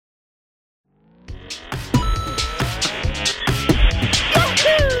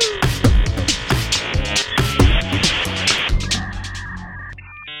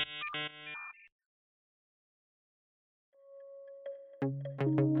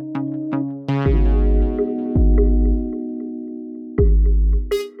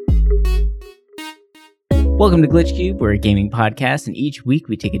Welcome to Glitch Cube, we're a gaming podcast, and each week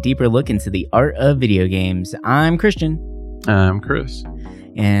we take a deeper look into the art of video games. I'm Christian. I'm Chris.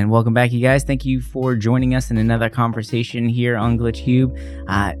 And welcome back, you guys. Thank you for joining us in another conversation here on Glitch Cube.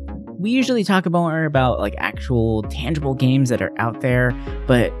 We usually talk about like actual tangible games that are out there,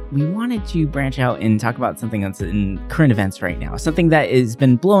 but we wanted to branch out and talk about something that's in current events right now, something that has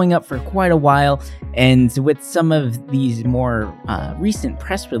been blowing up for quite a while, and with some of these more recent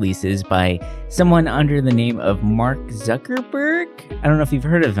press releases by someone under the name of Mark Zuckerberg. I don't know if you've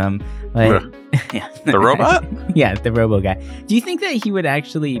heard of him, but yeah. The robot? Yeah, the robo guy. Do you think that he would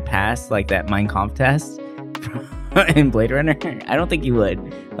actually pass like that Mein Kampf test in Blade Runner? I don't think he would.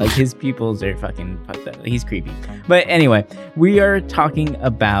 Like, his pupils are fucking fucked up. He's creepy. But anyway, we are talking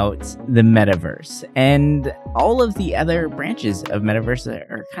about the metaverse and all of the other branches of metaverse that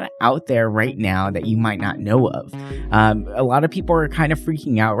are kind of out there right now that you might not know of. A lot of people are kind of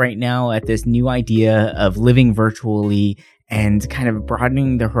freaking out right now at this new idea of living virtually and kind of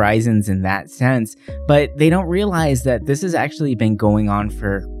broadening the horizons in that sense. But they don't realize that this has actually been going on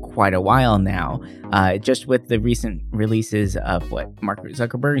for quite a while now, just with the recent releases of what Mark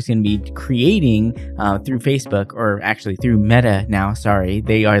Zuckerberg is going to be creating through Facebook, or actually through Meta now. Sorry,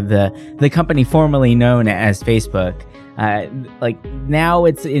 they are the company formerly known as Facebook. Like, now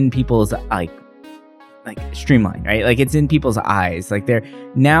it's in people's like streamlined, right? Like, it's in people's eyes. Like,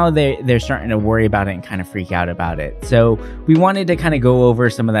 they're starting to worry about it and kind of freak out about it. So we wanted to kind of go over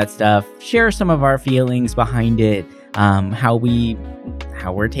some of that stuff, share some of our feelings behind it, how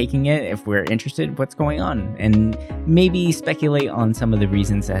we're taking it, if we're interested, what's going on, and maybe speculate on some of the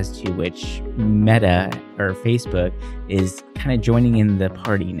reasons as to which Meta or Facebook is kind of joining in the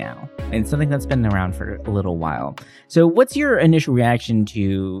party now, and something that's been around for a little while. So what's your initial reaction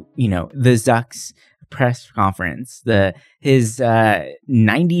to, the Zuck's press conference, his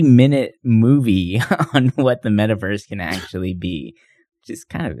 90-minute movie on what the metaverse can actually be? Just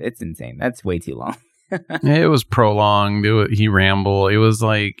it's insane. That's way too long. It was prolonged. He rambled. It was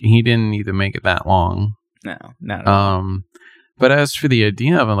like he didn't need to make it that long. No, not at all. But as for the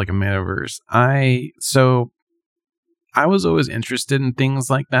idea of like a metaverse, I was always interested in things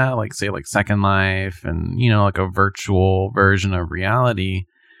like that, like say like Second Life and like a virtual version of reality.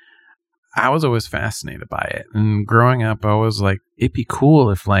 I was always fascinated by it. And growing up, I was like, it'd be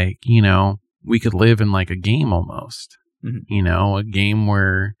cool if like, we could live in like a game almost. Mm-hmm. A game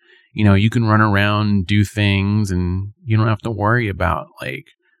where you can run around and do things and you don't have to worry about like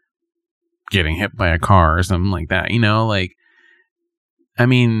getting hit by a car or something like that.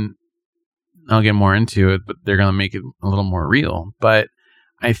 I'll get more into it, but they're going to make it a little more real. But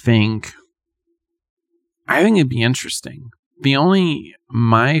I think it'd be interesting.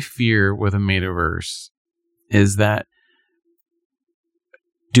 My fear with a metaverse is that,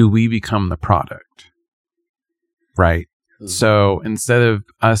 do we become the product? Right? So instead of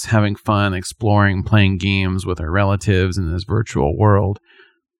us having fun, exploring, playing games with our relatives in this virtual world,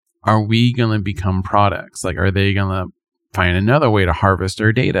 are we going to become products? Like, are they going to find another way to harvest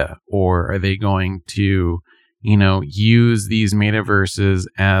our data? Or are they going to, use these metaverses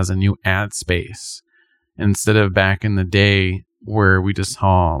as a new ad space? Instead of back in the day where we just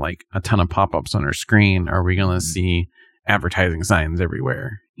saw like a ton of pop-ups on our screen, are we going to see advertising signs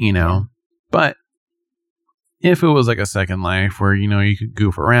everywhere? But if it was like a Second Life where, you could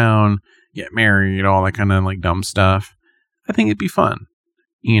goof around, get married, all that kind of like dumb stuff, I think it'd be fun.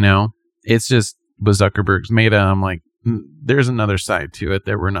 It's just with Zuckerberg's Meta, I'm like, there's another side to it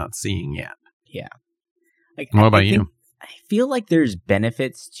that we're not seeing yet. Yeah. What about you? I feel like there's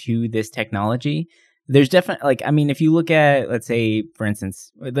benefits to this technology. There's definitely, if you look at, let's say, for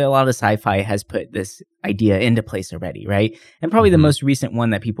instance, a lot of sci-fi has put this idea into place already, right? And probably the most recent one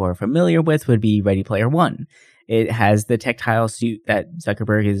that people are familiar with would be Ready Player One. It has the tactile suit that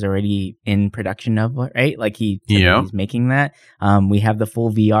Zuckerberg is already in production of, right? Like he's making that. We have the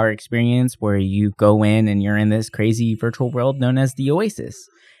full VR experience where you go in and you're in this crazy virtual world known as the Oasis.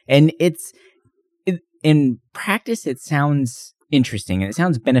 And in practice, it sounds interesting and it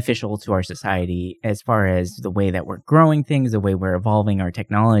sounds beneficial to our society as far as the way that we're growing things, the way we're evolving our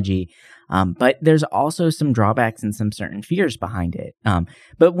technology. But there's also some drawbacks and some certain fears behind it.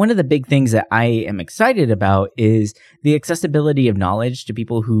 But one of the big things that I am excited about is the accessibility of knowledge to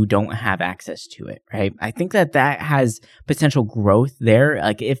people who don't have access to it, right? I think that has potential growth there.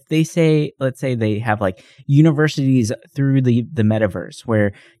 Like if let's say they have like universities through the metaverse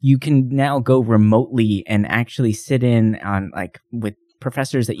where you can now go remotely and actually sit in on like with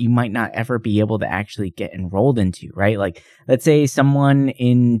professors that you might not ever be able to actually get enrolled into, right? Like, let's say someone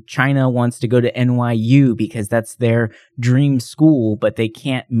in China wants to go to NYU because that's their dream school, but they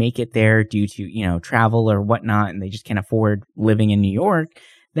can't make it there due to, travel or whatnot, and they just can't afford living in New York.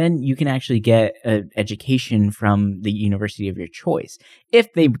 Then you can actually get an education from the university of your choice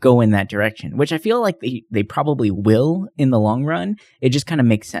if they go in that direction, which I feel like they probably will in the long run. It just kind of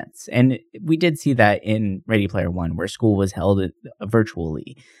makes sense. And we did see that in Ready Player One, where school was held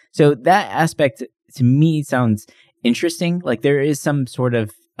virtually. So that aspect to me sounds interesting. Like there is some sort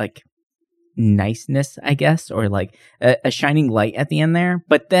of like niceness, I guess, or like a shining light at the end there.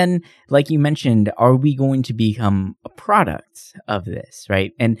 But then, like you mentioned, are we going to become a product of this,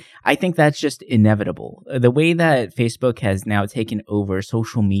 right? And I think that's just inevitable. The way that Facebook has now taken over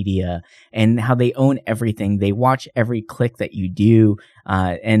social media and how they own everything, they watch every click that you do,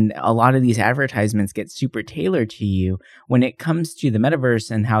 and a lot of these advertisements get super tailored to you. When it comes to the metaverse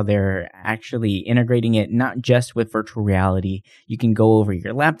and how they're actually integrating it, not just with virtual reality, you can go over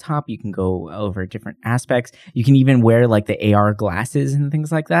your laptop, you can go over different aspects. You can even wear like the AR glasses and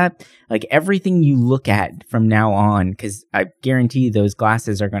things like that. Like everything you look at from now on, because I guarantee those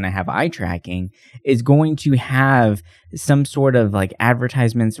glasses are going to have eye tracking, is going to have some sort of like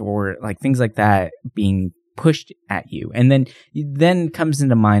advertisements or like things like that being pushed at you. And then comes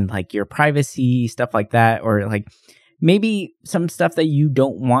into mind like your privacy, stuff like that, or like maybe some stuff that you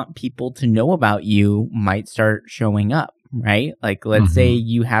don't want people to know about you might start showing up. Right? Like, let's say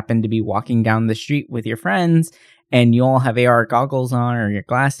you happen to be walking down the street with your friends and you all have AR goggles on or your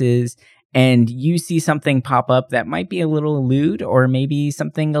glasses, and you see something pop up that might be a little lewd or maybe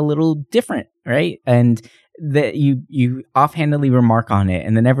something a little different, right? And that you offhandedly remark on it,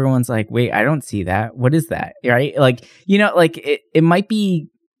 and then everyone's like, wait, I don't see that. What is that? Right? Like, like it might be,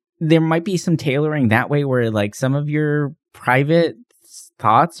 there might be some tailoring that way where like some of your private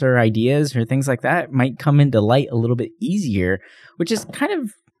thoughts or ideas or things like that might come into light a little bit easier, which is kind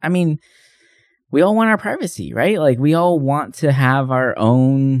of, I mean, we all want our privacy, right? Like we all want to have our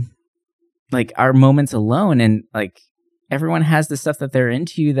own, like our moments alone, and like everyone has the stuff that they're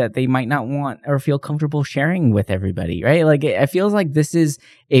into that they might not want or feel comfortable sharing with everybody, right? Like it feels like this is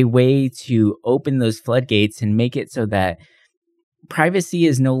a way to open those floodgates and make it so that privacy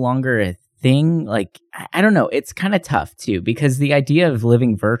is no longer a thing. Like, I don't know. It's kind of tough too, because the idea of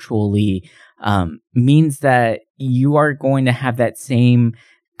living virtually means that you are going to have that same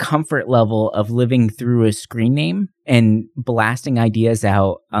comfort level of living through a screen name and blasting ideas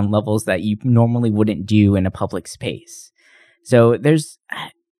out on levels that you normally wouldn't do in a public space. So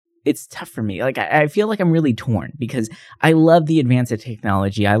it's tough for me. Like, I feel like I'm really torn because I love the advance of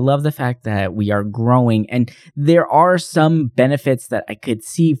technology. I love the fact that we are growing, and there are some benefits that I could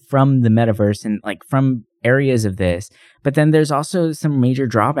see from the metaverse and like from areas of this. But then there's also some major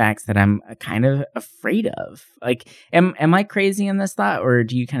drawbacks that I'm kind of afraid of. Like, am I crazy in this thought, or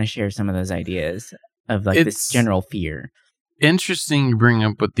do you kind of share some of those ideas of like this general fear? Interesting you bring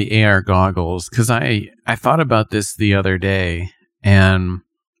up with the AR goggles, because I thought about this the other day, and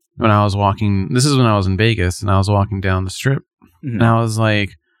when I was walking, this is when I was in Vegas, and I was walking down the strip, and I was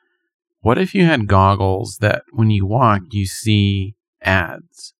like, what if you had goggles that when you walk, you see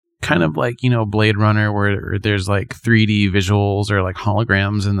ads? Kind of like, Blade Runner, where there's like 3D visuals or like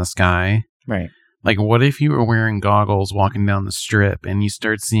holograms in the sky. Right. Like, what if you were wearing goggles walking down the strip and you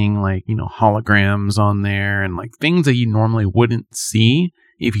start seeing like, holograms on there and like things that you normally wouldn't see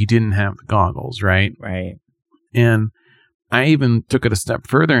if you didn't have the goggles, right? Right. And I even took it a step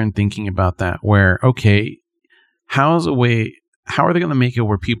further in thinking about that, where, okay, how are they going to make it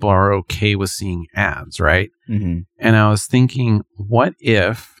where people are okay with seeing ads, right? Mm-hmm. And I was thinking, what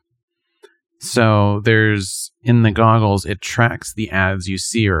if, so there's, in the goggles, it tracks the ads you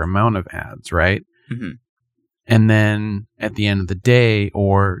see or amount of ads, right? Mm-hmm. And then at the end of the day,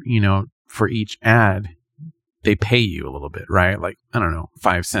 or, for each ad, they pay you a little bit, right? Like, I don't know,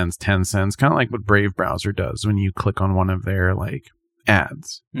 5 cents, 10 cents, kind of like what Brave Browser does when you click on one of their like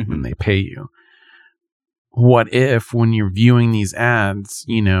ads and they pay you. What if when you're viewing these ads,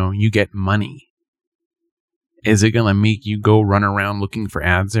 you get money? Is it going to make you go run around looking for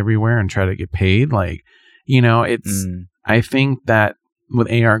ads everywhere and try to get paid? Like, it's, I think that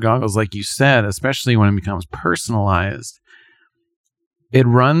with AR goggles, like you said, especially when it becomes personalized, it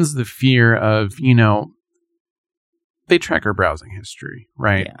runs the fear of, they track our browsing history,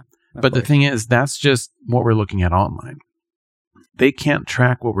 right? Yeah, but the thing is, that's just what we're looking at online. They can't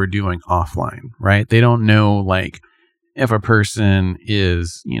track what we're doing offline, right? They don't know, like, if a person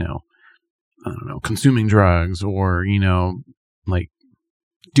is, I don't know, consuming drugs or, like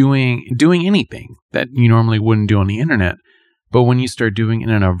doing anything that you normally wouldn't do on the internet. But when you start doing it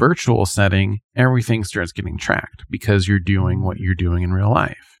in a virtual setting, everything starts getting tracked because you're doing what you're doing in real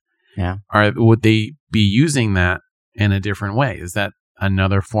life. Yeah. Would they be using that in a different way? Is that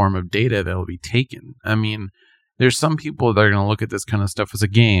another form of data that will be taken? I mean, there's some people that are going to look at this kind of stuff as a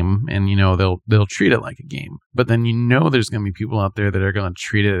game, and they'll treat it like a game. But then there's going to be people out there that are going to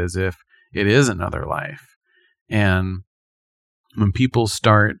treat it as if it is another life. And when people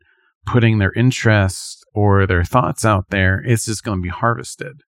start putting their interests or their thoughts out there, it's just going to be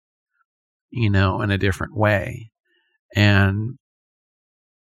harvested, in a different way. And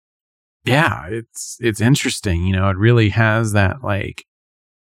yeah, it's interesting. It really has that like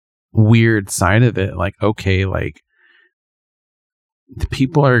weird side of it. Like, okay, like the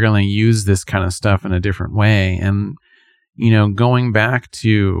people are going to use this kind of stuff in a different way. And, going back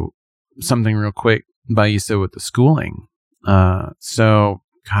to something real quick about you said with the schooling. So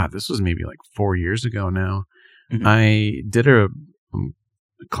God, this was maybe like 4 years ago now. Mm-hmm. I did a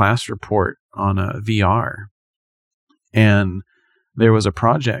class report on a VR, and there was a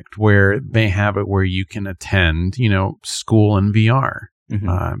project where they have it where you can attend, school in VR.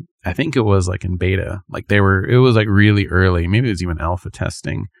 Mm-hmm. I think it was like in beta, like it was like really early. Maybe it was even alpha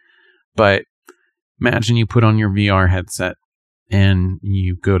testing. But imagine you put on your VR headset and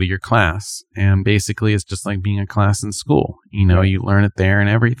you go to your class, and basically it's just like being a class in school. Right. You learn it there and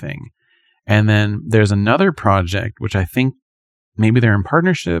everything. And then there's another project, which I think maybe they're in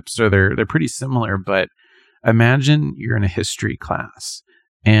partnerships or they're pretty similar, but imagine you're in a history class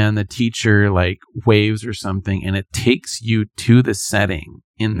and the teacher like waves or something, and it takes you to the setting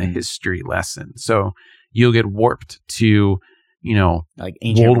in the history lesson. So you'll get warped to, like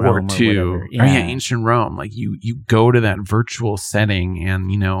ancient World Rome War II. Or yeah, ancient Rome. Like you go to that virtual setting,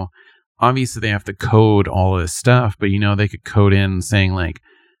 and, obviously they have to code all of this stuff, but, they could code in saying like,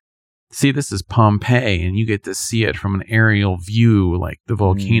 see, this is Pompeii, and you get to see it from an aerial view, like the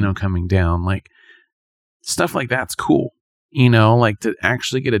volcano coming down. Like, stuff like that's cool, like to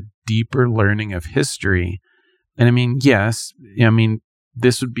actually get a deeper learning of history. And I mean, yes,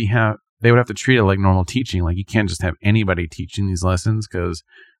 this would be how they would have to treat it like normal teaching. Like, you can't just have anybody teaching these lessons because,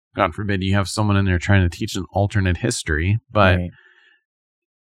 God forbid, you have someone in there trying to teach an alternate history. But right.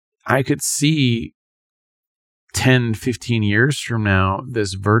 I could see 10, 15 years from now,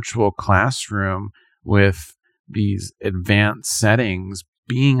 this virtual classroom with these advanced settings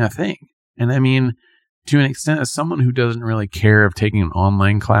being a thing. And I mean, to an extent, as someone who doesn't really care of taking an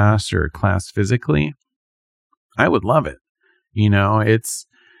online class or a class physically, I would love it.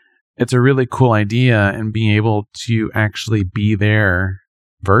 It's a really cool idea, and being able to actually be there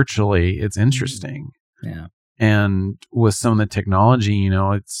virtually, it's interesting. Yeah. And with some of the technology,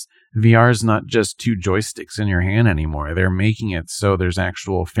 it's VR is not just two joysticks in your hand anymore. They're making it so there's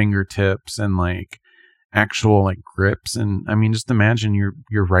actual fingertips and like actual like grips. And I mean, just imagine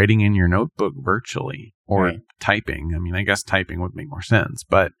you're writing in your notebook virtually or right. typing. I mean, I guess typing would make more sense,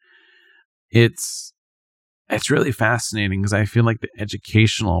 but it's really fascinating because I feel like the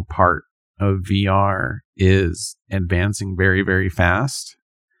educational part of VR is advancing very, very fast.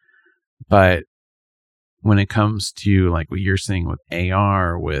 But when it comes to like what you're saying with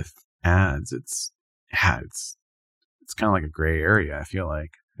AR, with ads, it's kind of like a gray area, I feel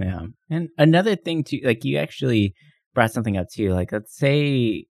like. Yeah. And another thing too, like you actually brought something up too. Like, let's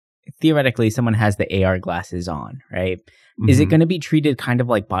say theoretically someone has the AR glasses on, right? Mm-hmm. Is it going to be treated kind of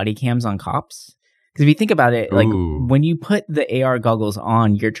like body cams on cops? Because if you think about it, like when you put the AR goggles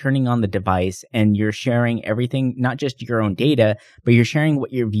on, you're turning on the device and you're sharing everything, not just your own data, but you're sharing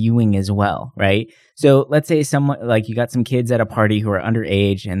what you're viewing as well, right? So let's say someone, like you got some kids at a party who are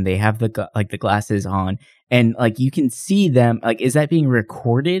underage and they have the glasses on, and like you can see them, like, is that being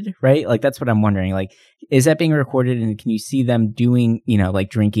recorded, right? Like, that's what I'm wondering. Like, is that being recorded, and can you see them doing, like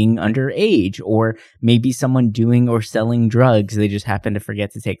drinking underage, or maybe someone doing or selling drugs? They just happen to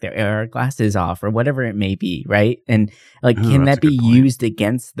forget to take their AR glasses off, or whatever it may be, right? And like, can that be used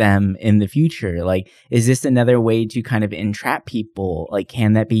against them in the future? Like, is this another way to kind of entrap people? Like,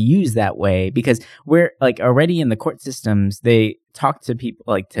 can that be used that way? Because we're like already in the court systems, they talk to people,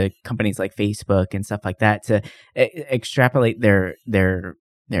 like to companies like Facebook and stuff like that, to extrapolate their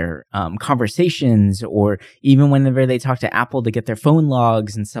conversations, or even whenever they talk to Apple to get their phone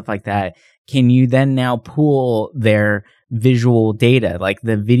logs and stuff like that. Can you then now pull their visual data, like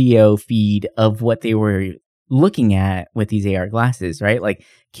the video feed of what they were looking at with these AR glasses, right? Like,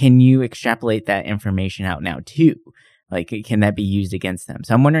 can you extrapolate that information out now too? Like, can that be used against them?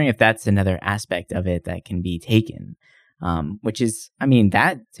 So I'm wondering if that's another aspect of it that can be taken. Which is, I mean,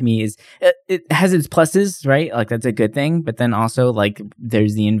 that to me is, it has its pluses, right? Like, that's a good thing. But then also, like,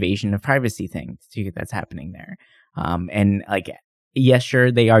 there's the invasion of privacy thing too that's happening there. And like, yes,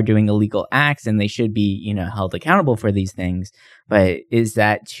 sure, they are doing illegal acts and they should be, you know, held accountable for these things. But is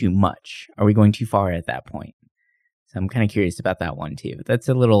that too much? Are we going too far at that point? So I'm kind of curious about that one too. That's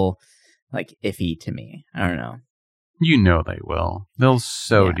a little like iffy to me. I don't know. You know they will. They'll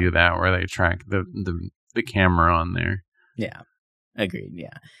do that where they track the camera on there. Yeah, agreed.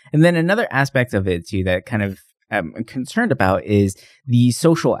 Yeah. And then another aspect of it too that kind of I'm concerned about is the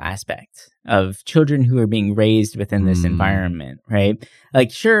social aspect of children who are being raised within this environment, right?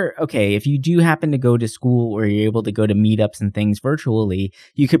 Like, sure, okay, if you do happen to go to school or you're able to go to meetups and things virtually,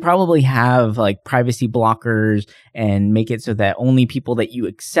 you could probably have like privacy blockers and make it so that only people that you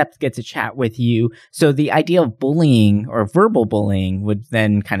accept get to chat with you. So the idea of bullying or verbal bullying would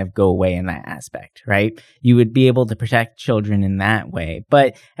then kind of go away in that aspect, right? You would be able to protect children in that way.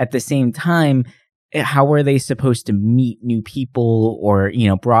 But at the same time, how are they supposed to meet new people or, you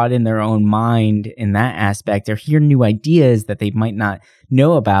know, broaden their own mind in that aspect or hear new ideas that they might not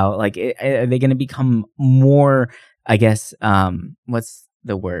know about? Like, are they going to become more, I guess, what's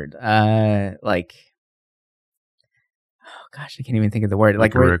the word? Like, oh gosh, I can't even think of the word.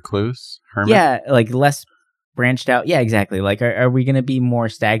 Like a recluse? Hermit? Yeah, like less branched out. Yeah, exactly. Like, are we going to be more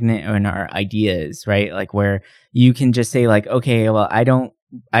stagnant in our ideas, right? Like where you can just say like, okay, well, I don't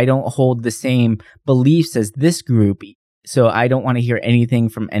hold the same beliefs as this group, so I don't want to hear anything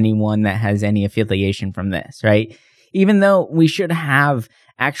from anyone that has any affiliation from this, right? Even though we should have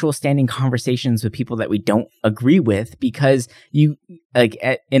actual standing conversations with people that we don't agree with, because you, like,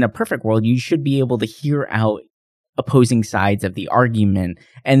 in a perfect world, you should be able to hear out opposing sides of the argument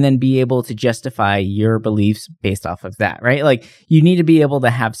and then be able to justify your beliefs based off of that, right? Like, you need to be able to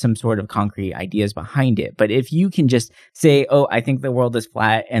have some sort of concrete ideas behind it. But if you can just say, oh, I think the world is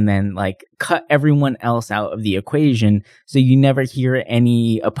flat, and then like cut everyone else out of the equation so you never hear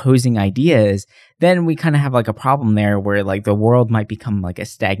any opposing ideas, then we kind of have like a problem there where like the world might become like a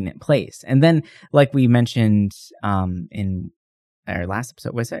stagnant place. And then, like we mentioned in our last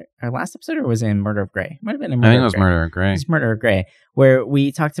episode, was it our last episode or was it in Murder of Grey? It might have been in Murder of Grey. Murder of Grey. It's Murder of Grey, where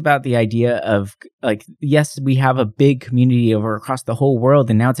we talked about the idea of like, yes, we have a big community over across the whole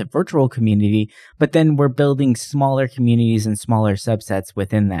world and now it's a virtual community, but then we're building smaller communities and smaller subsets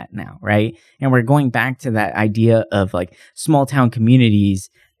within that now, right? And we're going back to that idea of like small town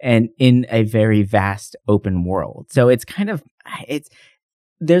communities and in a very vast open world. So it's kind of,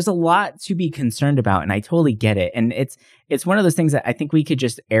 there's a lot to be concerned about, and I totally get it. And it's one of those things that I think we could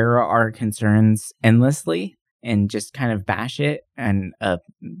just air our concerns endlessly and just kind of bash it on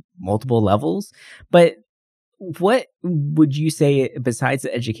multiple levels. But what would you say, besides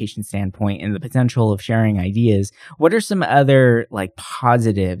the education standpoint and the potential of sharing ideas, what are some other like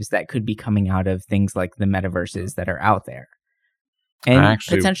positives that could be coming out of things like the metaverses that are out there? And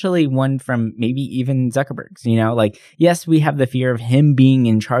potentially one from maybe even Zuckerberg's, you know, like, yes, we have the fear of him being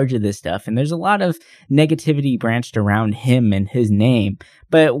in charge of this stuff. And there's a lot of negativity branched around him and his name.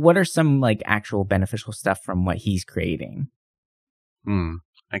 But what are some like actual beneficial stuff from what he's creating?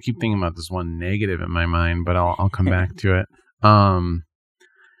 I keep thinking about this one negative in my mind, but I'll come back to it. I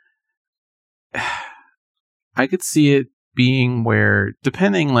could see it being where,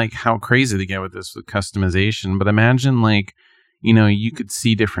 depending like how crazy they get with this with customization, but imagine like, you know, you could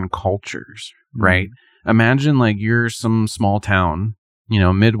see different cultures, right? Imagine like you're some small town, you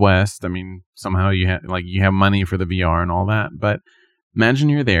know, Midwest. I mean, somehow you have money for the VR and all that. But imagine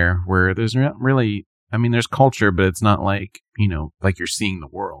you're there where there's not really, I mean, there's culture, but it's not like, you know, like you're seeing the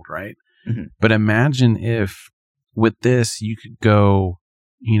world, right? Mm-hmm. But imagine if with this, you could go,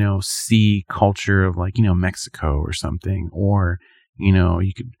 you know, see culture of like, you know, Mexico or something, or, you know,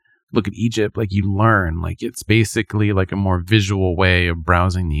 you could look at Egypt, like you learn, like it's basically like a more visual way of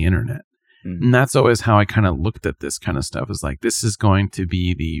browsing the internet. Mm-hmm. And that's always how I kind of looked at this kind of stuff, is like, this is going to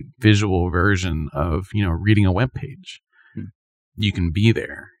be the visual version of, you know, reading a web page. Mm-hmm. You can be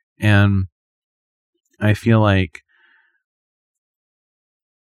there. And I feel like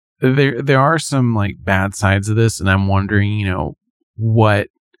there are some like bad sides of this. And I'm wondering, you know,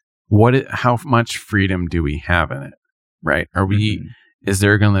 how much freedom do we have in it? Right? Are we, mm-hmm. Is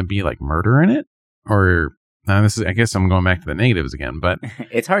there going to be like murder in it? Or now this is, I guess I'm going back to the negatives again, but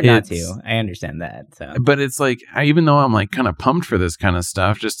it's hard not to. I understand that. So. But it's like, even though I'm like kind of pumped for this kind of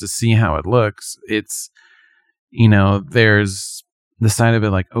stuff just to see how it looks, it's, you know, there's the side of it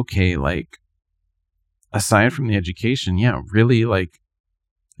like, okay, like aside from the education, yeah, really like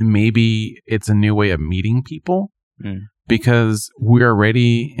maybe it's a new way of meeting people. Because we're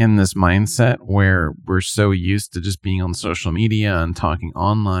already in this mindset where we're so used to just being on social media and talking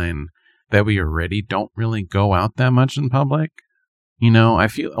online that we already don't really go out that much in public. You know, I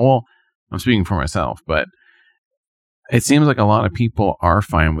feel, well, I'm speaking for myself, but it seems like a lot of people are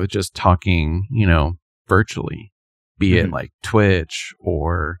fine with just talking, virtually, be it like Twitch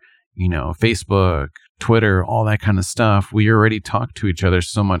or, Facebook, Twitter, all that kind of stuff. We already talk to each other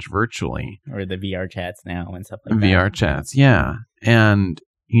so much virtually. Or the VR chats now and stuff like that. VR chats, yeah. And,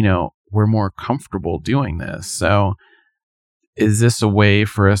 we're more comfortable doing this. So is this a way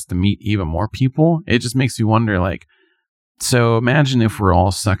for us to meet even more people? It just makes me wonder, like, so imagine if we're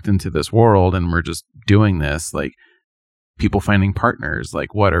all sucked into this world and we're just doing this, like people finding partners.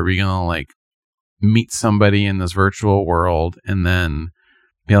 Like, what are we going to like meet somebody in this virtual world and then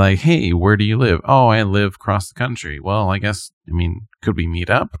be like, hey, where do you live? Oh, I live across the country. Well, could we meet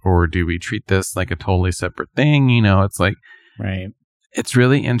up, or do we treat this like a totally separate thing? It's like, right. It's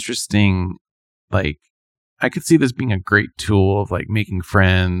really interesting. Like, I could see this being a great tool of like making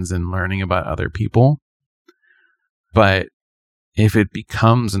friends and learning about other people. But if it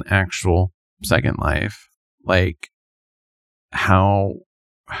becomes an actual Second Life, like how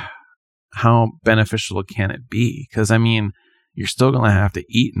beneficial can it be? Because you're still going to have to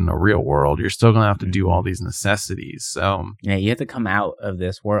eat in the real world. You're still going to have to do all these necessities. So yeah, you have to come out of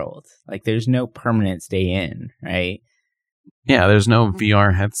this world. Like, there's no permanent stay in, right? Yeah, there's no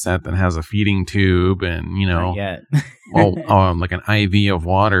VR headset that has a feeding tube and, Not yet. like an IV of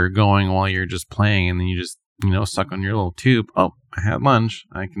water going while you're just playing, and then you just, suck on your little tube. Oh, I had lunch.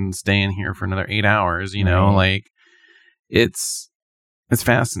 I can stay in here for another 8 hours, Right. like it's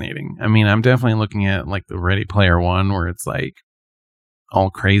fascinating. I'm definitely looking at like the Ready Player One where it's like all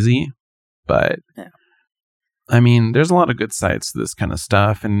crazy, but yeah. There's a lot of good sides to this kind of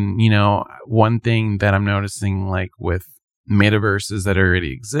stuff. And, one thing that I'm noticing, like with metaverses that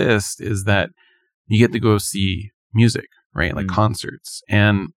already exist, is that you get to go see music, right? Like concerts.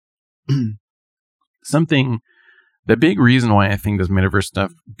 And the big reason why I think this metaverse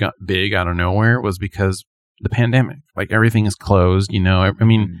stuff got big out of nowhere was because the pandemic. Like, everything is closed,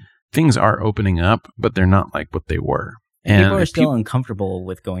 things are opening up, but they're not like what they were. And people are still uncomfortable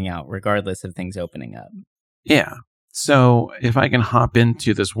with going out, regardless of things opening up. Yeah. So if I can hop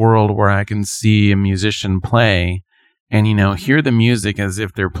into this world where I can see a musician play and, hear the music as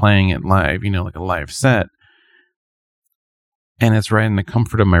if they're playing it live, like a live set, and it's right in the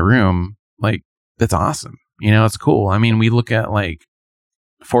comfort of my room, like, that's awesome. It's cool. We look at like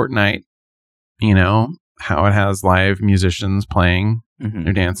Fortnite, how it has live musicians playing,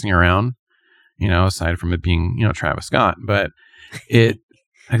 they're dancing around, aside from it being, Travis Scott, but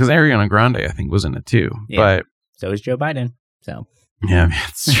because Ariana Grande, I think, was in it too. Yeah. But so is Joe Biden. So yeah,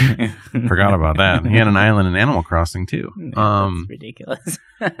 it's true. Forgot about that. He had an island in Animal Crossing too. That's ridiculous.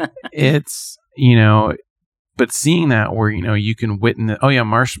 It's, but seeing that where, you can witness,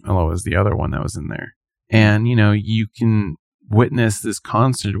 Marshmallow is the other one that was in there. And, you can witness this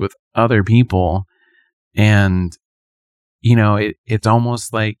concert with other people, and, it's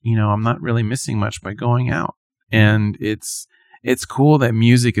almost like, I'm not really missing much by going out. And it's cool that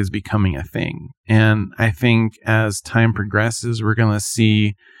music is becoming a thing. And I think as time progresses, we're going to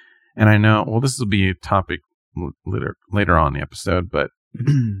see, and I know, this will be a topic later on in the episode, but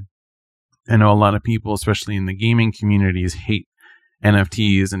I know a lot of people, especially in the gaming communities, hate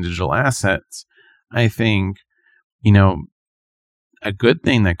NFTs and digital assets. I think, a good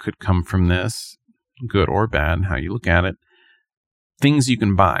thing that could come from this, good or bad, how you look at it, things you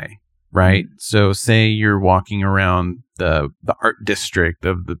can buy, right? So say you're walking around the art district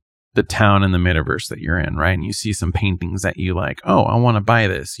of the town in the metaverse that you're in, right? And you see some paintings that you like, oh, I want to buy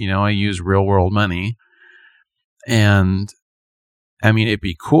this. I use real world money. And it'd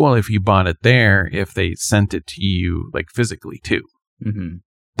be cool if you bought it there, if they sent it to you like physically too. Mm-hmm.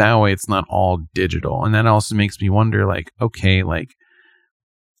 That way it's not all digital. And that also makes me wonder, like, okay, like,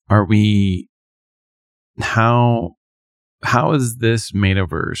 how is this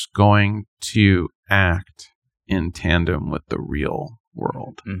metaverse going to act in tandem with the real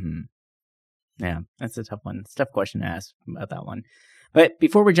world? Mm-hmm. Yeah, that's a tough one. It's a tough question to ask about that one. But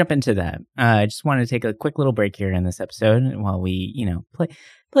before we jump into that, I just want to take a quick little break here in this episode while we,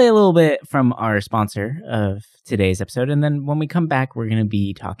 play a little bit from our sponsor of today's episode. And then when we come back, we're going to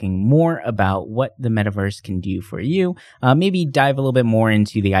be talking more about what the metaverse can do for you. Maybe dive a little bit more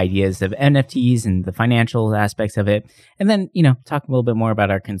into the ideas of NFTs and the financial aspects of it. And then, talk a little bit more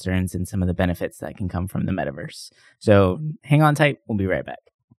about our concerns and some of the benefits that can come from the metaverse. So hang on tight. We'll be right back.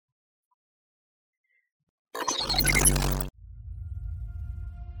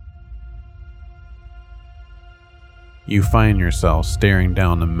 You find yourself staring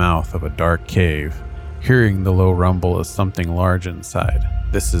down the mouth of a dark cave, hearing the low rumble of something large inside.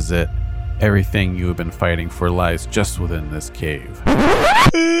 This is it. Everything you have been fighting for lies just within this cave.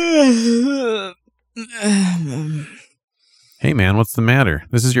 Hey, man, what's the matter?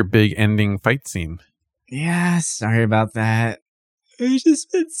 This is your big ending fight scene. Yeah, sorry about that. I've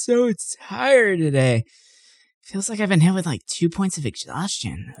just been so tired today. Feels like I've been hit with like 2 points of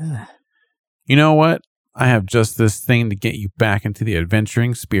exhaustion. Ugh. You know what? I have just this thing to get you back into the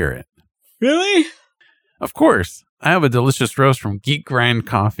adventuring spirit. Really? Of course. I have a delicious roast from Geek Grind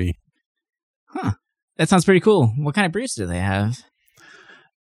Coffee. Huh. That sounds pretty cool. What kind of brews do they have?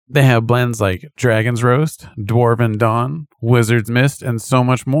 They have blends like Dragon's Roast, Dwarven Dawn, Wizard's Mist, and so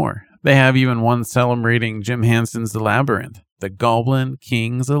much more. They have even one celebrating Jim Henson's The Labyrinth, the Goblin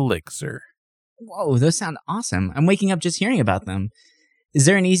King's Elixir. Whoa, those sound awesome. I'm waking up just hearing about them. Is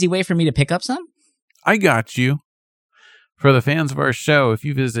there an easy way for me to pick up some? I got you. For the fans of our show, if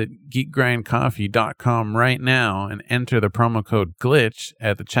you visit geekgrindcoffee.com right now and enter the promo code GLITCH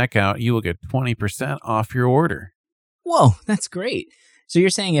at the checkout, you will get 20% off your order. Whoa, that's great. So you're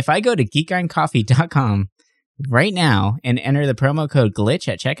saying if I go to geekgrindcoffee.com right now and enter the promo code GLITCH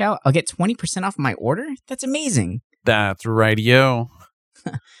at checkout, I'll get 20% off my order? That's amazing. That's right-yo.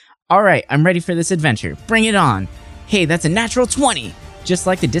 All right, I'm ready for this adventure. Bring it on. Hey, that's a natural 20. Just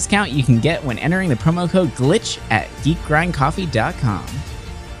like the discount you can get when entering the promo code GLITCH at geekgrindcoffee.com.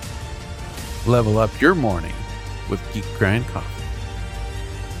 Level up your morning with Geek Grind Coffee.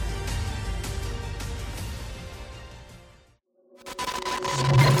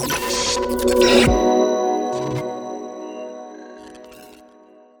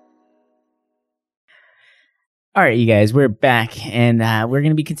 All right, you guys, we're back, and we're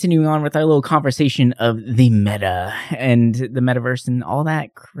going to be continuing on with our little conversation of the meta and the metaverse and all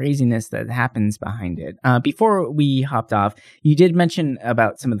that craziness that happens behind it. Before we hopped off, you did mention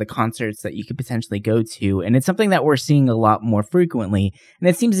about some of the concerts that you could potentially go to, and it's something that we're seeing a lot more frequently, and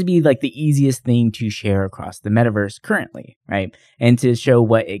it seems to be like the easiest thing to share across the metaverse currently, right? And to show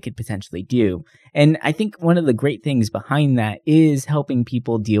what it could potentially do. And I think one of the great things behind that is helping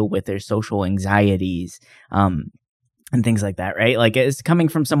people deal with their social anxieties, and things like that, right? Like, it's coming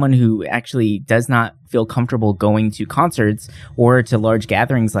from someone who actually does not feel comfortable going to concerts or to large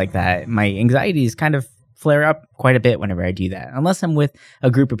gatherings like that. My anxieties kind of flare up quite a bit whenever I do that, unless I'm with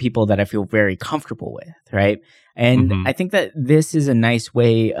a group of people that I feel very comfortable with, right? And I think that this is a nice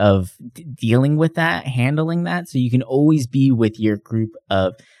way of dealing with that, handling that, so you can always be with your group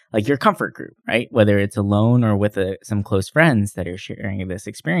of, like, your comfort group, right? Whether it's alone or with some close friends that are sharing this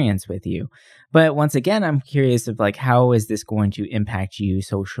experience with you. But once again, I'm curious of, like, how is this going to impact you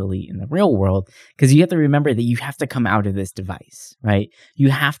socially in the real world? Because you have to remember that you have to come out of this device, right?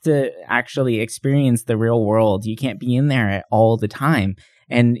 You have to actually experience the real world. You can't be in there all the time.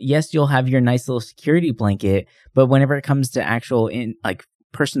 And yes, you'll have your nice little security blanket, but whenever it comes to actual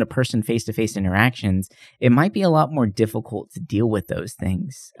person-to-person, face-to-face interactions, it might be a lot more difficult to deal with those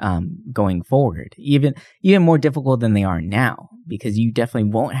things going forward, even more difficult than they are now, because you definitely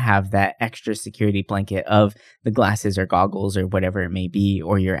won't have that extra security blanket of the glasses or goggles or whatever it may be,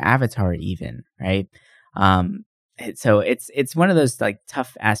 or your avatar even, right? So it's one of those, like,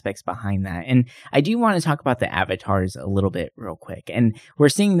 tough aspects behind that. And I do want to talk about the avatars a little bit real quick. And we're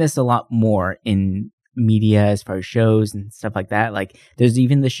seeing this a lot more in media as far as shows and stuff like that. Like, there's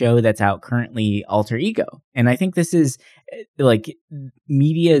even the show that's out currently, Alter Ego. And I think this is like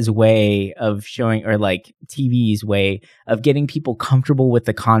media's way of showing, or like TV's way of getting people comfortable with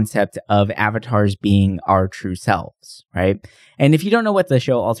the concept of avatars being our true selves, right? And if you don't know what the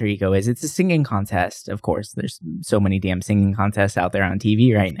show Alter Ego is, it's a singing contest. Of course, there's so many damn singing contests out there on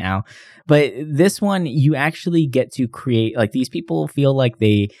TV right now. But this one, you actually get to create, like, these people feel like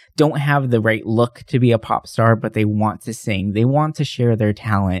they don't have the right look to be a pop star, but they want to sing. They want to share their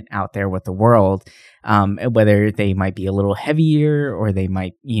talent out there with the world. Whether they might be a little heavier, or they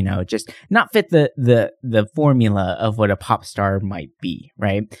might, just not fit the formula of what a pop star might be,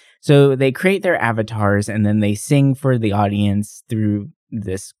 right? So they create their avatars, and then they sing for the audience through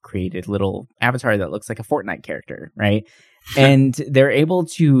this created little avatar that looks like a Fortnite character, right? And they're able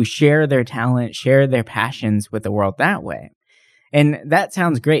to share their talent, share their passions with the world that way. And that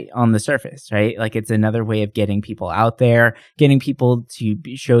sounds great on the surface, right? Like, it's another way of getting people out there, getting people to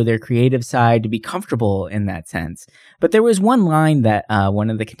show their creative side, to be comfortable in that sense. But there was one line that one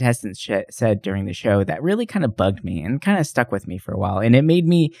of the contestants said during the show that really kind of bugged me and kind of stuck with me for a while. And it made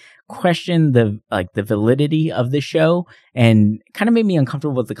me question the validity of the show, and kind of made me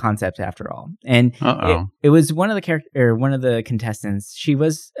uncomfortable with the concept after all. And it was one of the contestants. She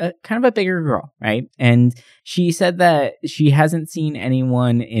was kind of a bigger girl, right? And she said that she hasn't seen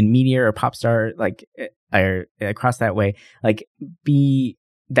anyone in media or pop star, like, or across that way, like, be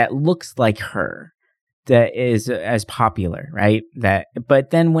that looks like her. that is as popular, right? But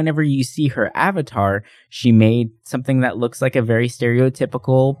then whenever you see her avatar, she made something that looks like a very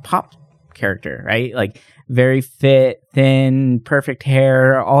stereotypical pop character, right? Like very fit, thin, perfect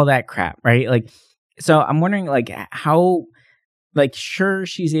hair, all that crap, right? Like, so I'm wondering like how, like, sure,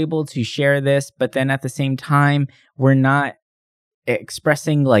 she's able to share this, but then at the same time, we're not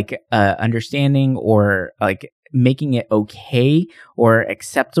expressing like understanding or like making it okay or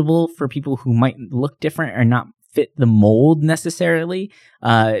acceptable for people who might look different or not fit the mold necessarily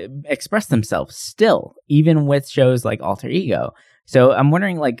express themselves still, even with shows like Alter Ego. So I'm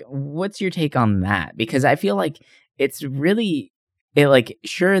wondering, like, what's your take on that? Because I feel like it's really like,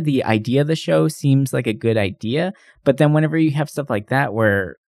 sure, the idea of the show seems like a good idea, but then whenever you have stuff like that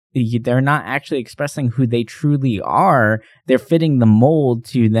where they're not actually expressing who they truly are, they're fitting the mold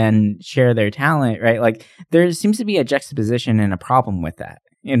to then share their talent, right? Like, there seems to be a juxtaposition and a problem with that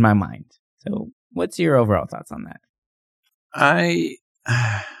in my mind. So what's your overall thoughts on that?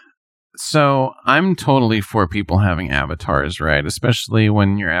 So I'm totally for people having avatars, right? Especially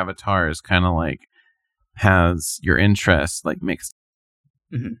when your avatar is kind of like has your interests like mixed.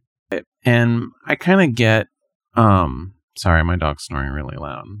 Mm-hmm. And I kind of get, sorry, my dog's snoring really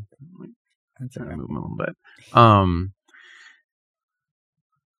loud. That's okay. Move him a little bit.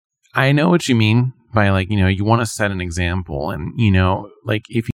 I know what you mean by, like, you know, you want to set an example, and, you know, like,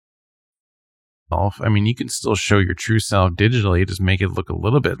 if you, I mean, you can still show your true self digitally, just make it look a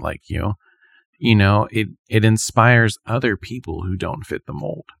little bit like you. You know, it inspires other people who don't fit the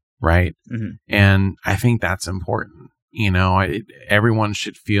mold, right? Mm-hmm. And I think that's important. You know, everyone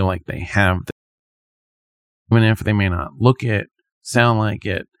should feel like they have, even if they may not look it, sound like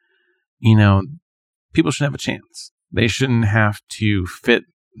it, you know, people should have a chance. They shouldn't have to fit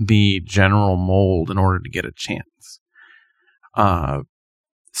the general mold in order to get a chance.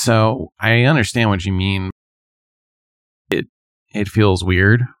 So I understand what you mean. It feels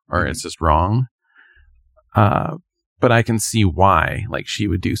weird, or it's just wrong. But I can see why, like, she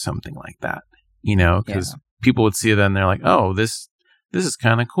would do something like that, you know, because people would see that and they're like, oh, this is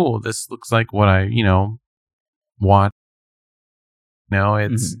kind of cool. This looks like what I, you know, want. You know,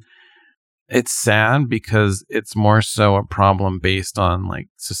 it's sad because it's more so a problem based on like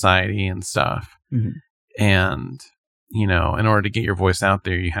society and stuff. Mm-hmm. And, you know, in order to get your voice out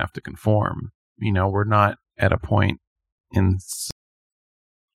there, you have to conform. You know, we're not at a point in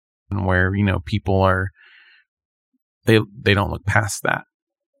where, you know, people are, they don't look past that.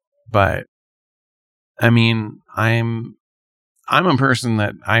 But I mean, I'm a person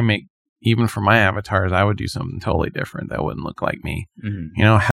that I make, even for my avatars, I would do something totally different that wouldn't look like me. Mm-hmm. You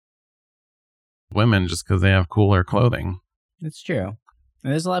know, women just because they have cooler clothing. It's true.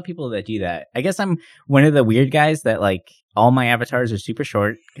 And there's a lot of people that do that. I guess I'm one of the weird guys that, like, all my avatars are super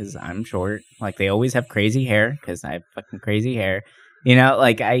short because I'm short. Like, they always have crazy hair because I have fucking crazy hair. You know,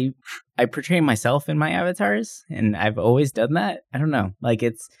 like, I portray myself in my avatars, and I've always done that. I don't know. Like,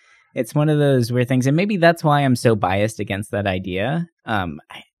 it's one of those weird things. And maybe that's why I'm so biased against that idea.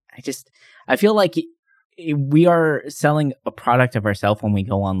 I feel like we are selling a product of ourselves when we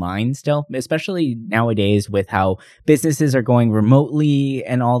go online still, especially nowadays with how businesses are going remotely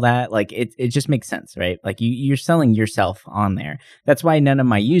and all that. Like, it just makes sense, right? Like, you're selling yourself on there. That's why none of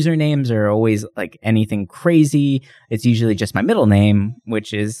my usernames are always like anything crazy. It's usually just my middle name,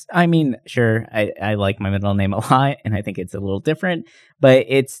 which is, I mean, sure, I like my middle name a lot and I think it's a little different, but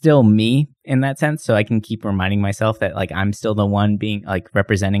it's still me in that sense. So I can keep reminding myself that, like, I'm still the one being, like,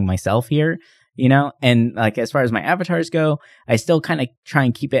 representing myself here. You know, and like, as far as my avatars go, I still kind of try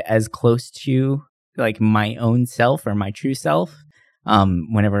and keep it as close to like my own self or my true self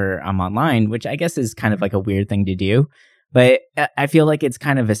whenever I'm online, which I guess is kind of like a weird thing to do. But I feel like it's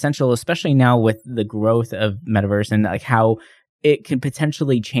kind of essential, especially now with the growth of metaverse and like how it can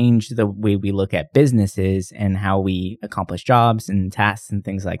potentially change the way we look at businesses and how we accomplish jobs and tasks and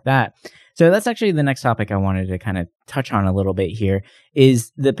things like that. So that's actually the next topic I wanted to kind of touch on a little bit here,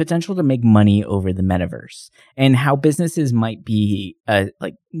 is the potential to make money over the metaverse and how businesses might be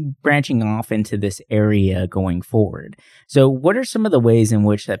like branching off into this area going forward. So what are some of the ways in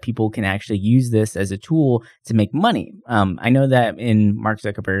which that people can actually use this as a tool to make money? I know that in Mark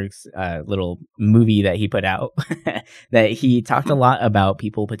Zuckerberg's little movie that he put out, that he talked a lot about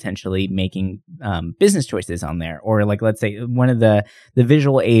people potentially making business choices on there. Or like, let's say one of the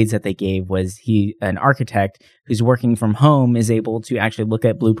visual aids that they gave was an architect who's working from home is able to actually look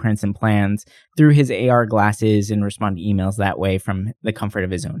at blueprints and plans through his AR glasses and respond to emails that way from the comfort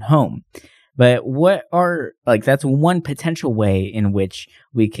of his own home. But that's one potential way in which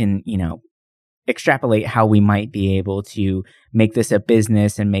we can, you know, extrapolate how we might be able to make this a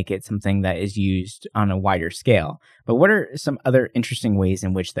business and make it something that is used on a wider scale. But what are some other interesting ways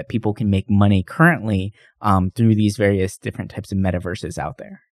in which that people can make money currently through these various different types of metaverses out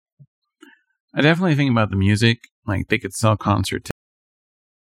there? I definitely think about the music. Like, they could sell concert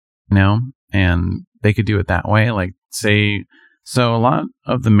tickets, and they could do it that way. Like, say, so a lot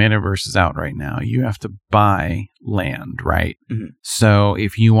of the metaverse is out right now. You have to buy land, right? Mm-hmm. So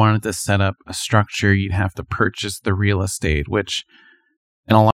if you wanted to set up a structure, you'd have to purchase the real estate, which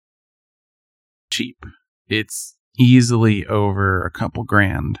in a lot cheap. It's easily over a couple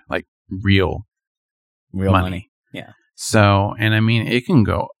grand, like real money. Yeah. So, and I mean, it can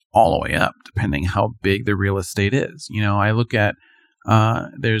go all the way up depending how big the real estate is. I look at,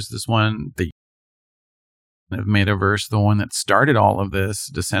 there's this one, the metaverse, the one that started all of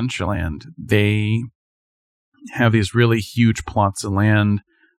this, Decentraland. They have these really huge plots of land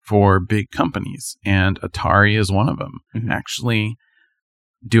for big companies, and Atari is one of them. Mm-hmm. Actually,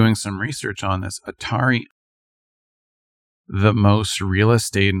 doing some research on this, Atari, the most real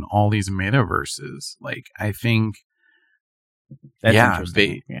estate in all these metaverses. Like, I think, that's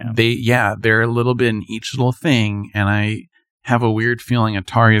interesting. They're a little bit in each little thing, and I have a weird feeling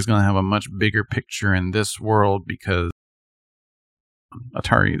Atari is going to have a much bigger picture in this world because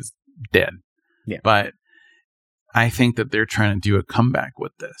Atari is dead. Yeah. But I think that they're trying to do a comeback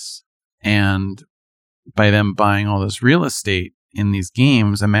with this. And by them buying all this real estate in these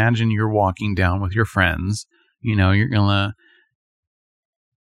games, imagine you're walking down with your friends. You're going to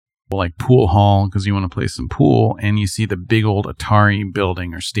like pool hall because you want to play some pool, and you see the big old Atari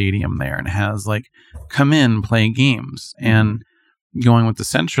building or stadium there, and it has like, come in, play games. And going with the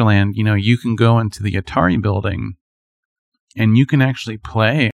Decentraland, you can go into the Atari building and you can actually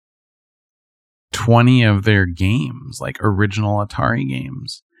play 20 of their games, like original Atari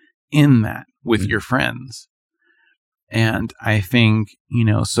games, in that with your friends. And I think,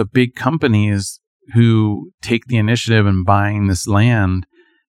 so big companies who take the initiative in buying this land,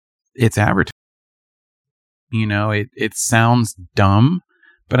 it's advertising. It sounds dumb,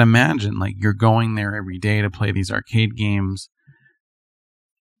 but imagine like you're going there every day to play these arcade games.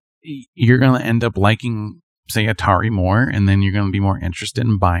 You're going to end up liking, say, Atari more, and then you're going to be more interested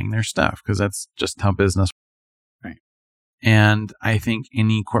in buying their stuff because that's just how business works. Right. And I think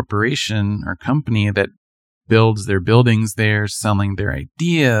any corporation or company that builds their buildings there, selling their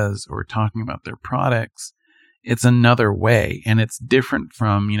ideas or talking about their products, it's another way, and it's different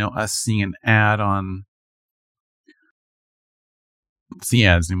from, us seeing an ad on, see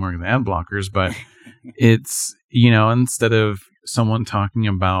ads anymore with ad blockers, but it's, instead of someone talking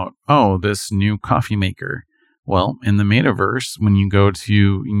about, oh, this new coffee maker. Well, in the metaverse, when you go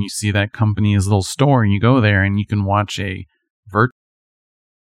to, and you see that company's little store, and you go there and you can watch a virtual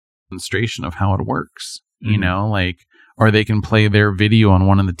demonstration of how it works, or they can play their video on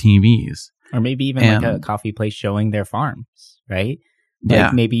one of the TVs. Or maybe even like a coffee place showing their farms, right?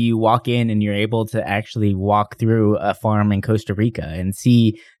 Like maybe you walk in and you're able to actually walk through a farm in Costa Rica and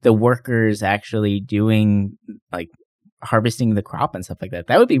see the workers actually doing, like, harvesting the crop and stuff like that.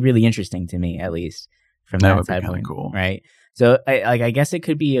 That would be really interesting to me, at least from that side point, cool. Right? So I guess it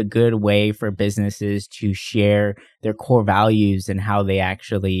could be a good way for businesses to share their core values and how they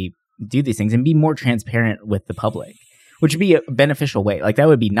actually do these things and be more transparent with the public, which would be a beneficial way. Like, that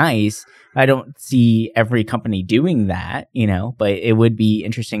would be nice. I don't see every company doing that, but it would be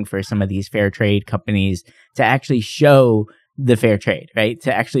interesting for some of these fair trade companies to actually show the fair trade, right?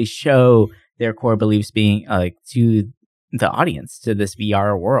 To actually show their core beliefs being to the audience, to this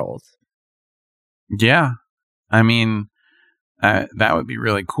VR world. Yeah. I mean, that would be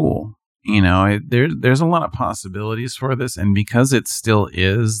really cool. There's a lot of possibilities for this. And because it still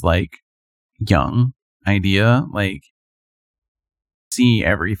is like young idea, like, see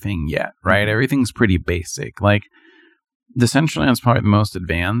everything yet, right? Everything's pretty basic. Like, Decentraland's probably the most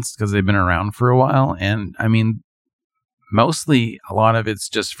advanced because they've been around for a while. And I mean, mostly a lot of it's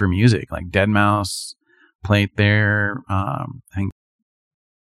just for music. Like, Deadmau5 played there. I think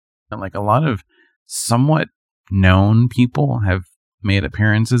like a lot of somewhat known people have made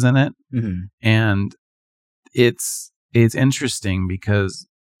appearances in it. Mm-hmm. And it's interesting because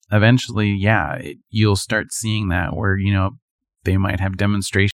eventually, you'll start seeing that where, they might have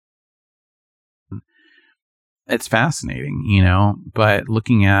demonstrations. It's fascinating, but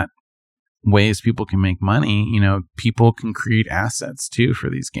looking at ways people can make money, people can create assets too for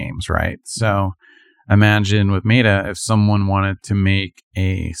these games, right? So imagine with Meta, if someone wanted to make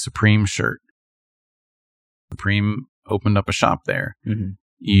a Supreme shirt, Supreme opened up a shop there. Mm-hmm.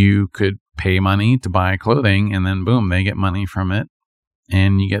 You could pay money to buy clothing, and then boom, they get money from it,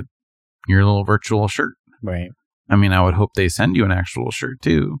 and you get your little virtual shirt. Right. I mean, I would hope they send you an actual shirt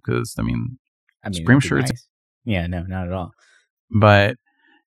too, because Supreme shirts. Nice. Yeah, no, not at all. But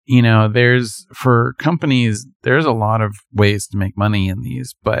there's for companies, there's a lot of ways to make money in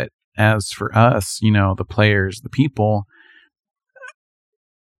these. But as for us, the players, the people,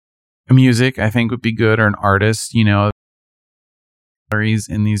 music, I think would be good, or an artist, in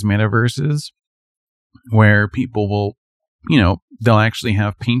these metaverses where people will, they'll actually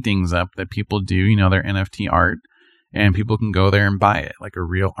have paintings up that people do, their NFT art, and people can go there and buy it like a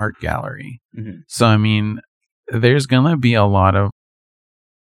real art gallery. Mm-hmm. So, I mean, there's going to be a lot of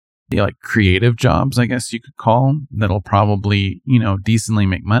like creative jobs, I guess you could call, that'll probably, decently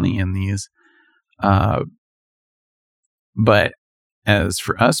make money in these. But as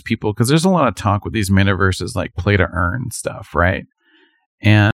for us people, because there's a lot of talk with these metaverses like play to earn stuff, right?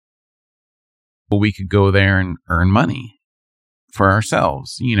 And we could go there and earn money for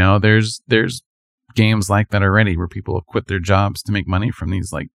ourselves. There's games like that already where people have quit their jobs to make money from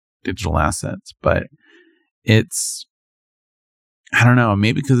these like digital assets. But it's, I don't know,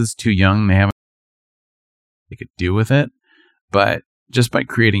 maybe because it's too young, they could do with it. But just by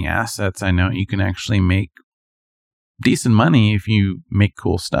creating assets, I know you can actually make decent money if you make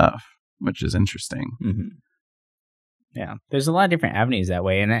cool stuff, which is interesting. Mm-hmm. Yeah, there's a lot of different avenues that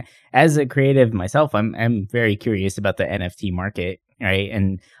way. And as a creative myself, I'm very curious about the NFT market, right?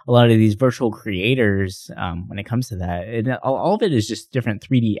 And a lot of these virtual creators, when it comes to that, all of it is just different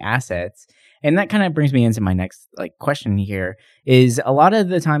 3D assets. And that kind of brings me into my next question here is a lot of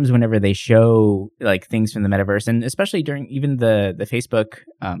the times whenever they show things from the metaverse, and especially during even the Facebook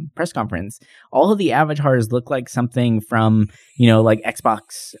press conference, all of the avatars look like something from,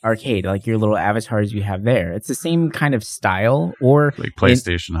 Xbox Arcade, like your little avatars you have there. It's the same kind of style, or like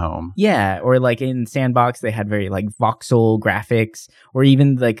PlayStation Home. Yeah. Or like in Sandbox, they had very voxel graphics, or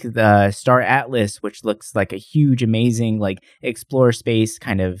even the Star Atlas, which looks like a huge, amazing, explore space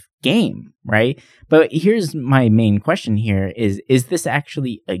kind of game, right? But here's my main question here is this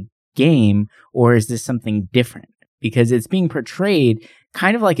actually a game, or is this something different? Because it's being portrayed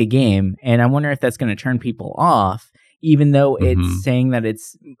kind of like a game, and I wonder if that's going to turn people off, even though it's saying that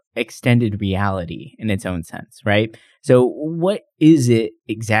it's extended reality in its own sense, right? So what is it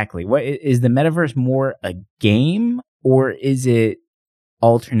exactly? What is the metaverse more a game, or is it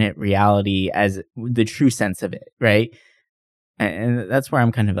alternate reality as the true sense of it, right? And that's where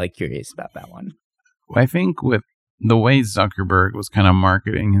I'm kind of curious about that one. I think with the way Zuckerberg was kind of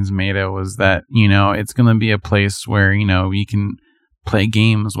marketing his Meta was that, it's going to be a place where, we can play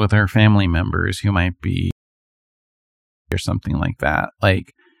games with our family members who might be or something like that.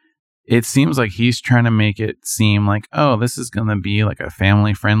 It seems like he's trying to make it seem like, oh, this is going to be like a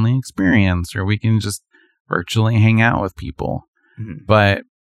family friendly experience, or we can just virtually hang out with people. Mm-hmm. But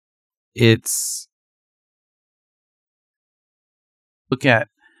look at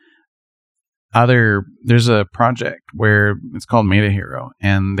there's a project where it's called Meta Hero,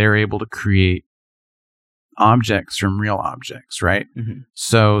 and they're able to create objects from real objects, right? Mm-hmm.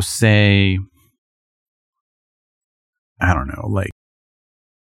 So say, I don't know,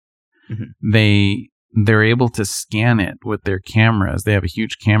 they're able to scan it with their cameras. They have a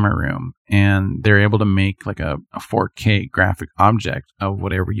huge camera room, and they're able to make a 4K graphic object of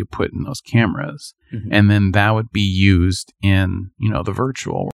whatever you put in those cameras. Mm-hmm. And then that would be used in, the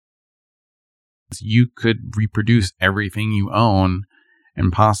virtual world. You could reproduce everything you own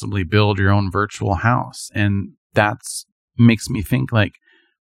and possibly build your own virtual house. And that's makes me think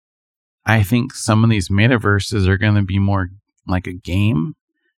I think some of these metaverses are going to be more like a game,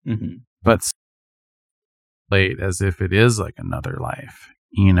 but played as if it is like another life,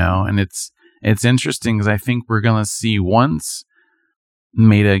 and it's interesting because I think we're going to see once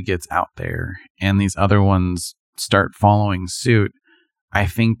Meta gets out there and these other ones start following suit, I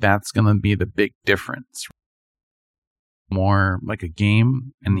think that's going to be the big difference. More like a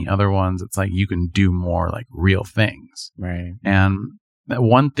game, and the other ones, it's you can do more real things. Right. And that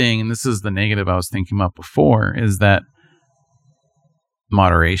one thing, and this is the negative I was thinking about before, is that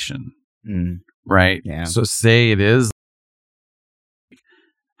moderation. Right? Yeah. So say it is,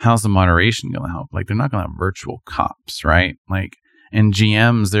 how's the moderation going to help? They're not going to have virtual cops, right? And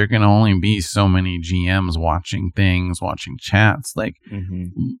GMs, there can only be so many GMs watching things, watching chats.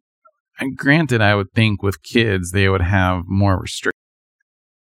 And granted, I would think with kids, they would have more restrictions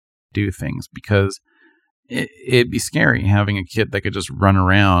to do things, because it'd be scary having a kid that could just run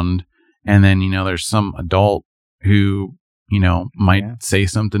around, and then, there's some adult who, might say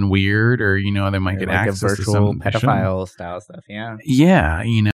something weird, or, they might get access to some pedophile style stuff. Yeah. Yeah.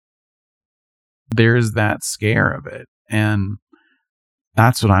 There's that scare of it. And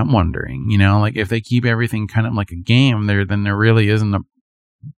That's what I'm wondering. Like if they keep everything kind of like a game, then there really isn't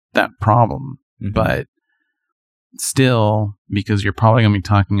that problem. Mm-hmm. But still, because you're probably going to be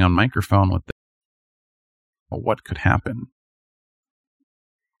talking on microphone with them, what could happen?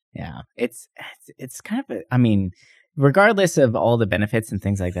 Yeah, it's kind of I mean, regardless of all the benefits and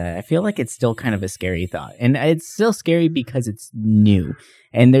things like that, I feel like it's still kind of a scary thought. And it's still scary because it's new.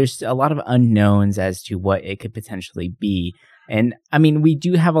 And there's a lot of unknowns as to what it could potentially be. And I mean, we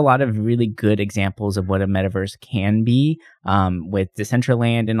do have a lot of really good examples of what a metaverse can be with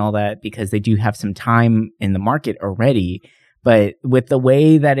Decentraland and all that, because they do have some time in the market already. But with the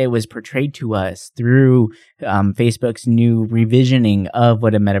way that it was portrayed to us through Facebook's new revisioning of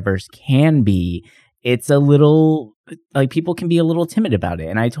what a metaverse can be, it's a little like people can be a little timid about it.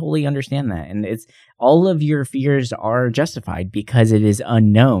 And I totally understand that. And it's all of your fears are justified because it is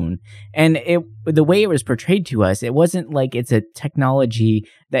unknown. And the way it was portrayed to us, it wasn't like it's a technology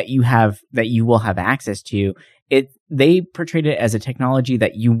that you will have access to. They portrayed it as a technology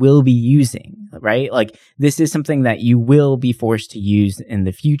that you will be using, right? Like this is something that you will be forced to use in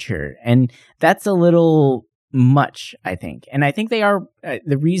the future. And that's a little much, I think. And I think they are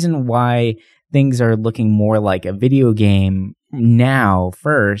the reason why things are looking more like a video game now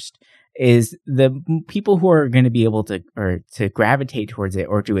first is the people who are going to be able to gravitate towards it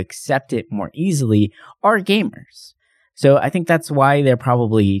or to accept it more easily are gamers. So I think that's why they're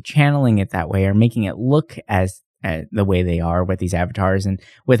probably channeling it that way or making it look as the way they are with these avatars and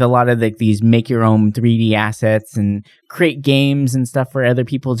with a lot of these make your own 3D assets and create games and stuff for other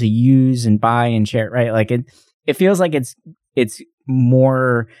people to use and buy and share, right? Like it feels like it's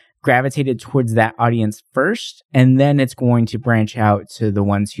more gravitated towards that audience first, and then it's going to branch out to the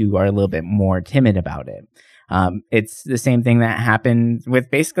ones who are a little bit more timid about it. It's the same thing that happened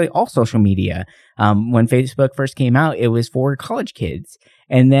with basically all social media. When Facebook first came out, it was for college kids.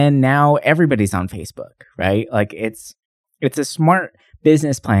 And then now everybody's on Facebook, right? Like it's a smart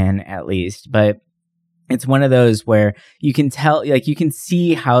business plan at least, but it's one of those where you can tell, like you can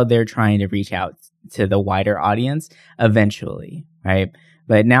see how they're trying to reach out to the wider audience eventually, right?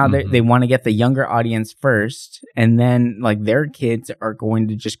 But now they want to get the younger audience first, and then like their kids are going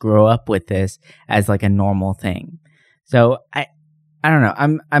to just grow up with this as like a normal thing. So I don't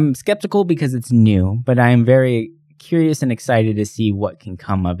know. I'm skeptical because it's new, but I am very curious and excited to see what can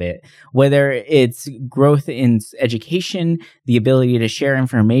come of it. Whether it's growth in education, the ability to share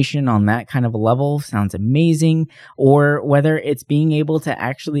information on that kind of a level sounds amazing, or whether it's being able to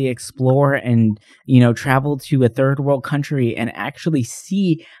actually explore and, travel to a third world country and actually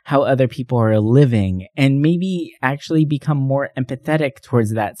see how other people are living and maybe actually become more empathetic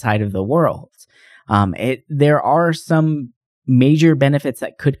towards that side of the world. There are some major benefits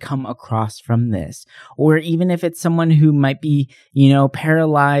that could come across from this, or even if it's someone who might be,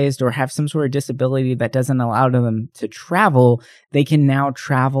 paralyzed or have some sort of disability that doesn't allow them to travel, they can now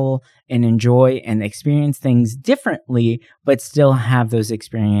travel and enjoy and experience things differently, but still have those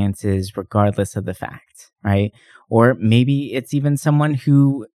experiences regardless of the fact, right? Or maybe it's even someone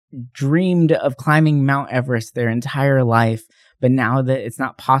who dreamed of climbing Mount Everest their entire life, but now that it's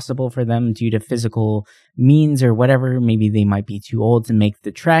not possible for them due to physical means or whatever, maybe they might be too old to make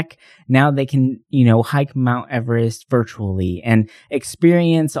the trek. Now they can, hike Mount Everest virtually and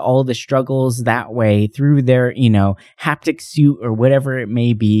experience all the struggles that way through their, haptic suit or whatever it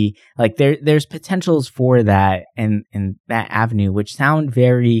may be. Like there's potentials for that and that avenue, which sound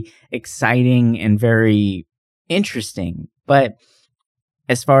very exciting and very interesting. But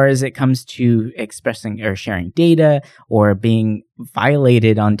as far as it comes to expressing or sharing data or being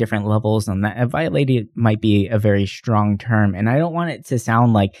violated on different levels on that, violated might be a very strong term. And I don't want it to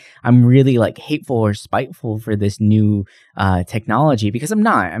sound like I'm really like hateful or spiteful for this new technology, because I'm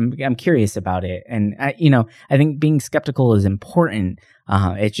not. I'm curious about it. And I think being skeptical is important.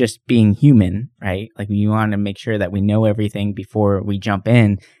 It's just being human, right? Like we want to make sure that we know everything before we jump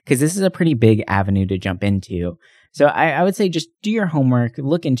in, because this is a pretty big avenue to jump into. So I would say just do your homework,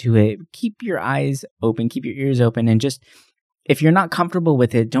 look into it, keep your eyes open, keep your ears open, and just, if you're not comfortable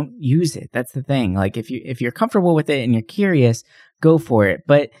with it, don't use it. That's the thing. Like if you're comfortable with it and you're curious, go for it.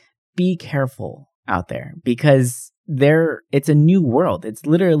 But be careful out there, because it's a new world. It's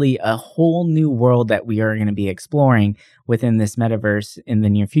literally a whole new world that we are going to be exploring within this metaverse in the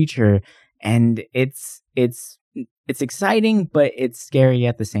near future. And it's exciting, but it's scary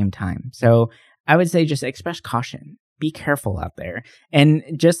at the same time. So I would say just express caution, be careful out there. And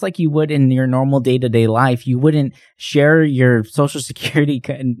just like you would in your normal day-to-day life, you wouldn't share your social security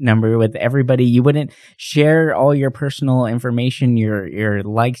number with everybody. You wouldn't share all your personal information, your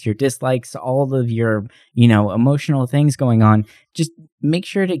likes, your dislikes, all of your, emotional things going on. Just make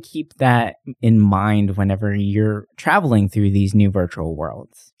sure to keep that in mind whenever you're traveling through these new virtual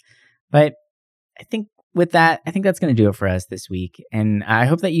worlds. But I think with that, I think that's going to do it for us this week. And I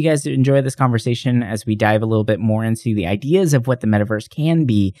hope that you guys enjoy this conversation as we dive a little bit more into the ideas of what the metaverse can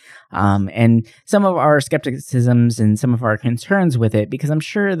be, and some of our skepticisms and some of our concerns with it, because I'm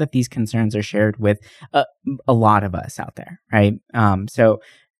sure that these concerns are shared with a lot of us out there, right?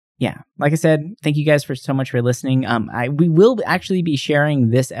 Yeah, like I said, thank you guys so much for listening. We will actually be sharing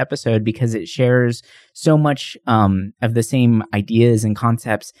this episode because it shares so much of the same ideas and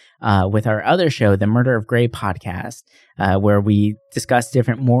concepts with our other show, the Murder of Grey podcast, where we discuss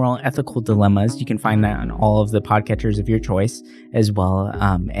different moral and ethical dilemmas. You can find that on all of the podcatchers of your choice as well.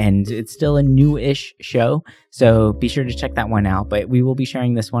 And it's still a new-ish show, so be sure to check that one out. But we will be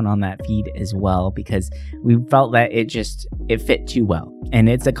sharing this one on that feed as well because we felt that it fit too well. And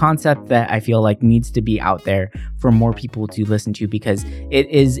it's a concept that I feel like needs to be out there for more people to listen to because it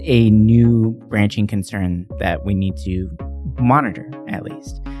is a new branching concern that we need to monitor at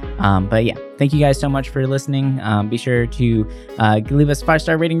least. But yeah, thank you guys so much for listening. Be sure to leave us a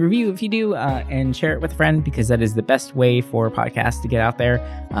 5-star rating review if you do, and share it with a friend because that is the best way for podcasts to get out there.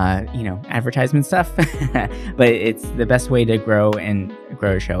 Advertisement stuff, but it's the best way to grow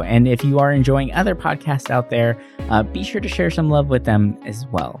a show. And if you are enjoying other podcasts out there, be sure to share some love with them as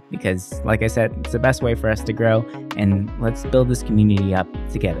well because, like I said, it's the best way for us to grow. And let's build this community up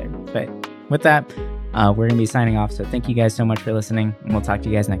together. But with that, we're going to be signing off. So thank you guys so much for listening, and we'll talk to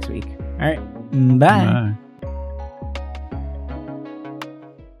you guys next week. All right. Bye.